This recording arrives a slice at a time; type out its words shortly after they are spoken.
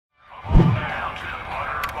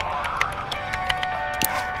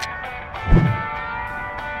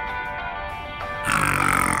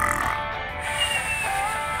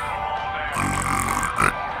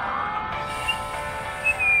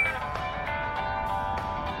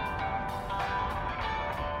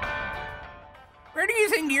do you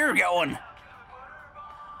think you're going?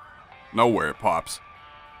 Nowhere, Pops.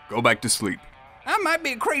 Go back to sleep. I might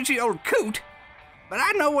be a crazy old coot, but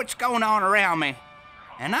I know what's going on around me.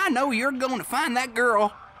 And I know you're going to find that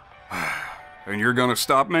girl. And you're gonna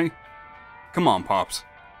stop me? Come on, Pops.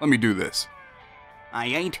 Let me do this. I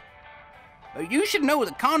ain't. But you should know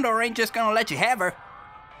that Kondor ain't just gonna let you have her.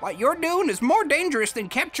 What you're doing is more dangerous than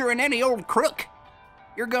capturing any old crook.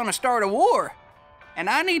 You're gonna start a war. And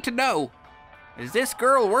I need to know, is this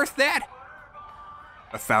girl worth that?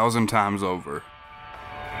 1,000 times over.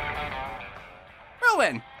 Well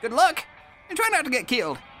then, good luck, and try not to get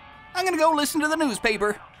killed. I'm gonna go listen to the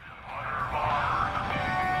newspaper.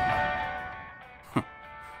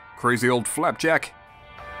 Crazy old flapjack.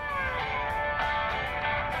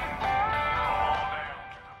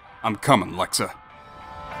 I'm coming, Lexa.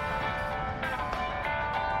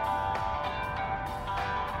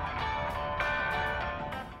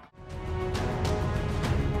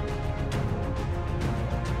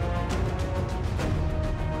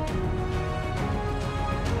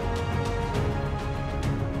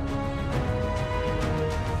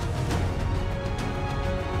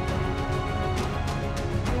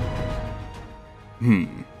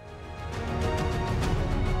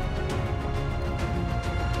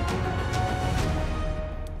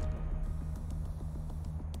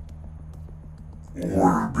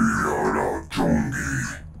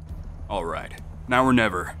 All right, now or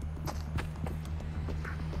never.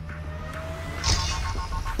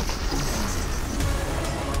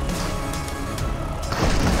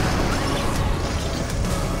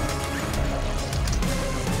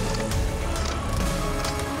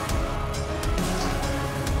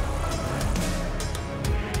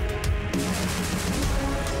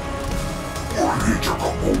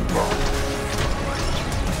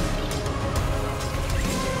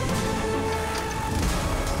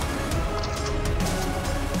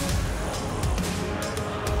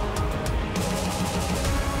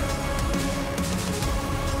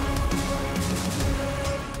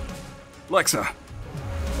 Lexa.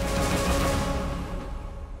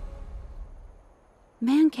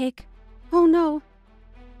 Mancake. Oh no.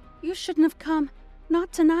 You shouldn't have come.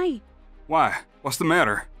 Not tonight. Why? What's the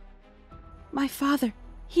matter? My father.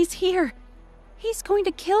 He's here. He's going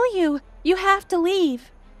to kill you. You have to leave.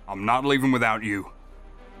 I'm not leaving without you.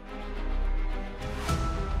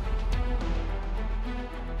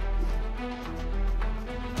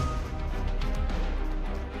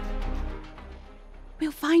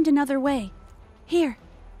 We'll find another way. Here,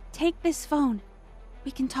 take this phone. We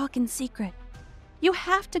can talk in secret. You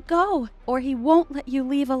have to go, or he won't let you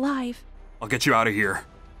leave alive. I'll get you out of here.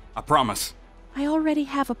 I promise. I already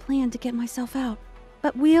have a plan to get myself out,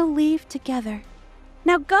 but we'll leave together.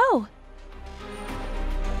 Now go!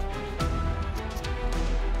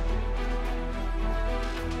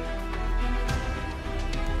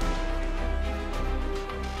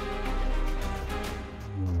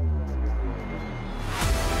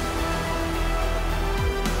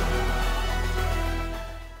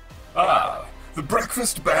 Ah, the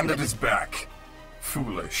breakfast bandit is back.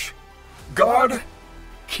 Foolish. God,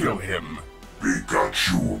 kill him.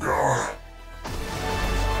 Pikachu.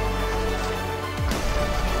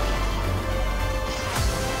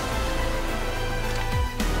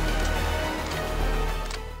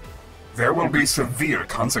 There will be severe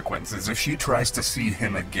consequences if she tries to see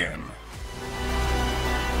him again.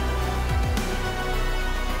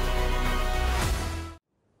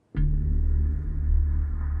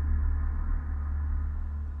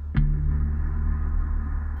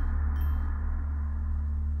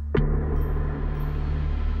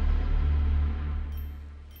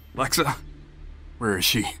 Lexa? Where is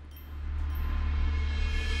she?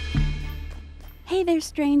 Hey there,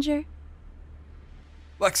 stranger.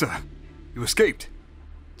 Lexa, you escaped.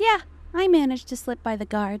 Yeah, I managed to slip by the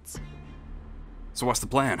guards. So what's the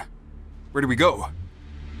plan? Where do we go?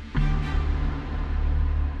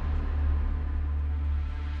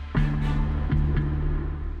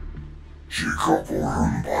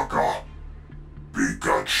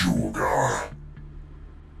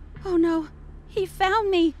 Oh no, he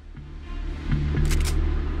found me.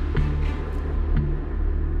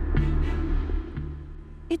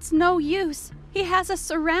 It's no use. He has us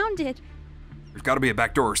surrounded. There's gotta be a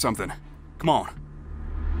back door or something. Come on.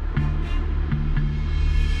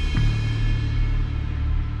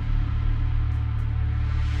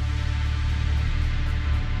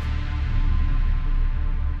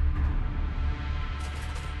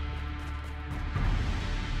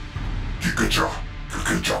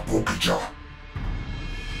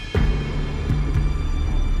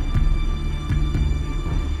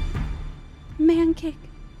 Mancake,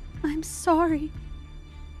 I'm sorry.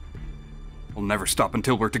 We'll never stop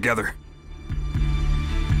until we're together.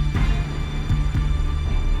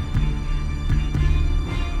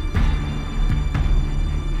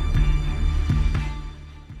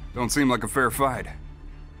 Don't seem like a fair fight.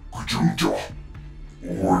 그중자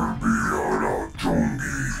올비아라 종기.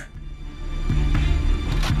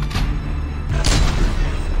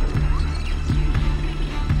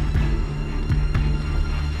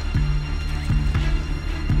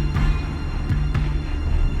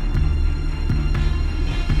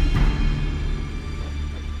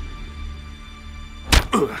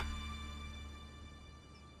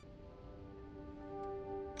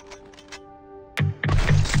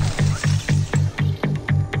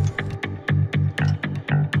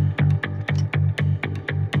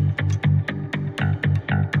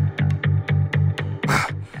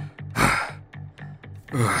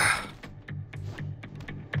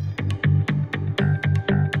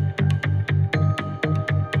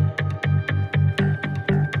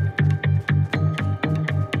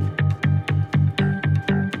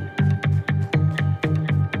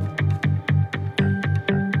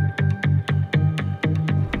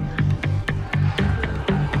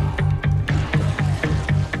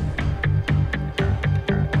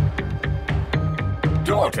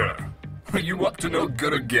 Daughter, are you up to no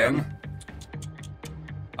good again?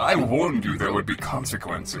 I warned you there would be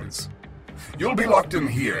consequences. You'll be locked in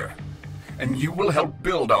here, and you will help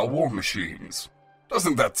build our war machines.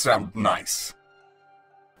 Doesn't that sound nice?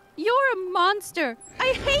 You're a monster.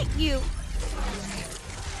 I hate you.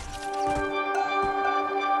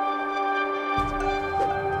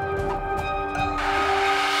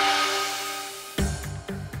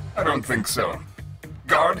 I don't think so.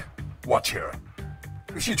 Guard, watch her.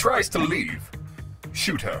 If she tries to leave,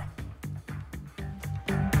 shoot her.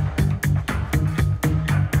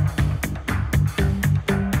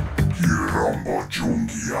 Hiramba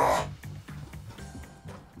Jungia.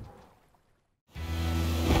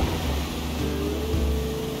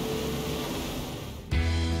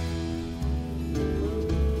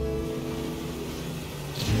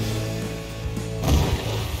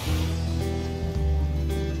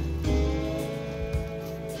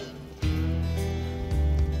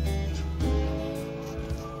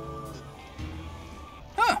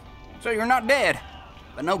 So you're not dead.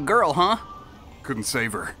 But no girl, huh? Couldn't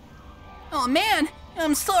save her. Oh man,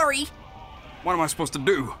 I'm sorry. What am I supposed to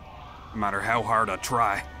do? No matter how hard I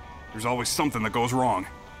try, there's always something that goes wrong.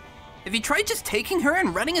 Have you tried just taking her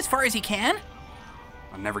and running as far as you can?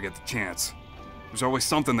 I never get the chance. There's always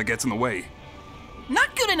something that gets in the way.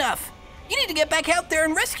 Not good enough. You need to get back out there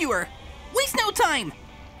and rescue her. Waste no time.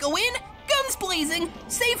 Go in, guns blazing,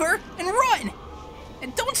 save her, and run.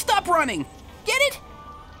 And don't stop running. Get it?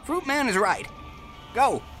 Fruit Man is right.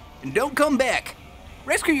 Go, and don't come back.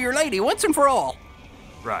 Rescue your lady once and for all.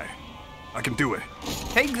 Right. I can do it.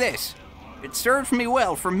 Take this. It served me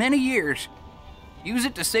well for many years. Use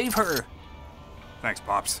it to save her. Thanks,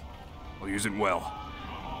 Pops. I'll use it well.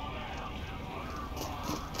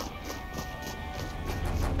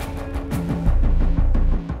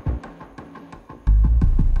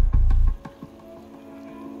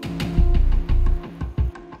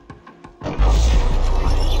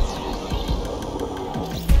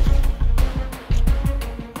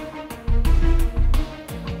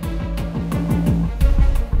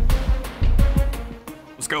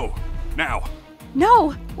 Go, now.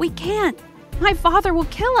 No, we can't. My father will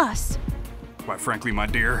kill us. Quite frankly, my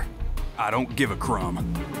dear, I don't give a crumb.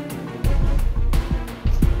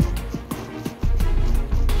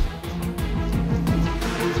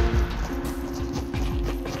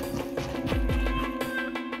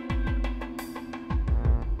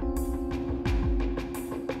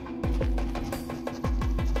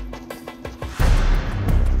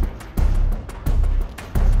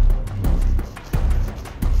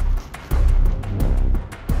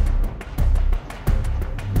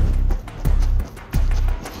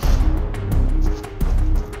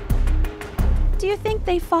 Do you think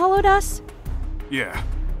they followed us? Yeah,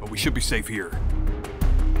 but we should be safe here.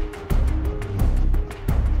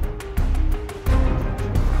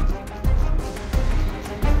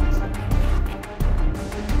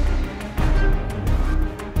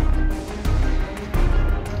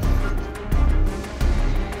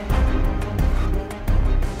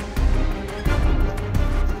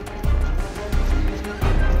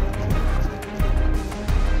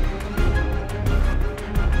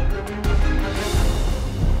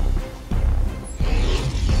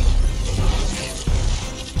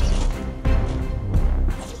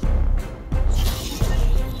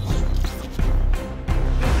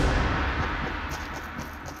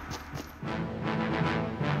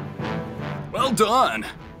 Well done!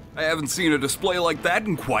 I haven't seen a display like that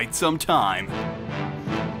in quite some time.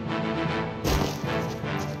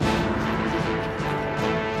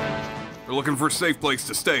 We're looking for a safe place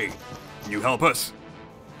to stay. Can you help us?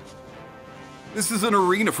 This is an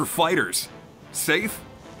arena for fighters. Safe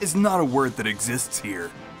is not a word that exists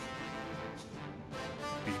here.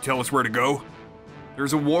 Can you tell us where to go?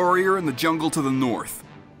 There's a warrior in the jungle to the north,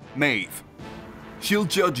 Maeve. She'll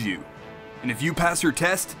judge you, and if you pass her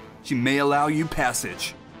test, she may allow you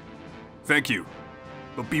passage. Thank you,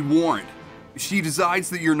 but be warned. If she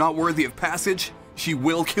decides that you're not worthy of passage, she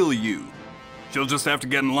will kill you. She'll just have to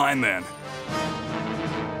get in line then.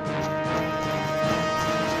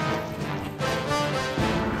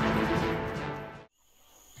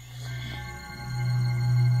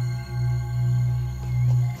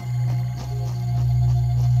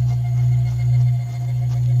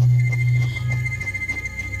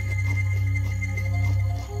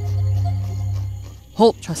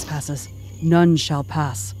 Halt, trespassers. None shall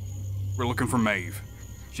pass. We're looking for Maeve.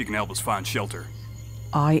 She can help us find shelter.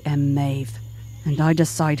 I am Maeve, and I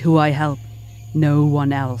decide who I help. No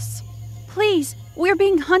one else. Please, we're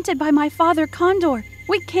being hunted by my father, Kondor.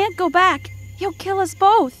 We can't go back. He'll kill us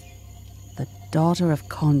both. The daughter of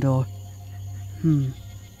Kondor.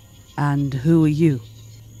 And who are you?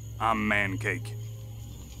 I'm Mancake.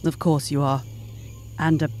 Of course you are.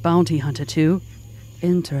 And a bounty hunter too.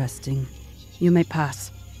 Interesting. You may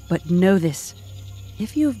pass, but know this.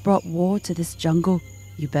 If you have brought war to this jungle,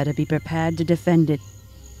 you better be prepared to defend it.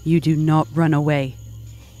 You do not run away.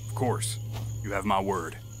 Of course. You have my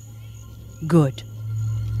word. Good.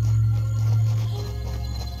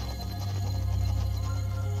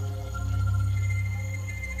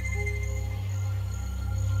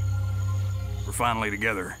 We're finally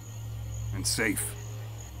together. And safe.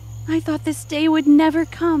 I thought this day would never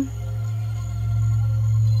come.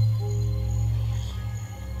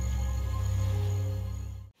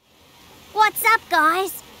 What's up,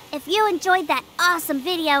 guys? If you enjoyed that awesome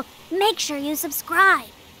video, make sure you subscribe.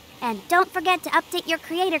 And don't forget to update your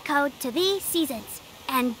creator code to these seasons.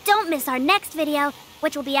 And don't miss our next video,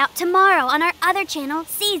 which will be out tomorrow on our other channel,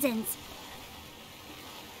 Seasons.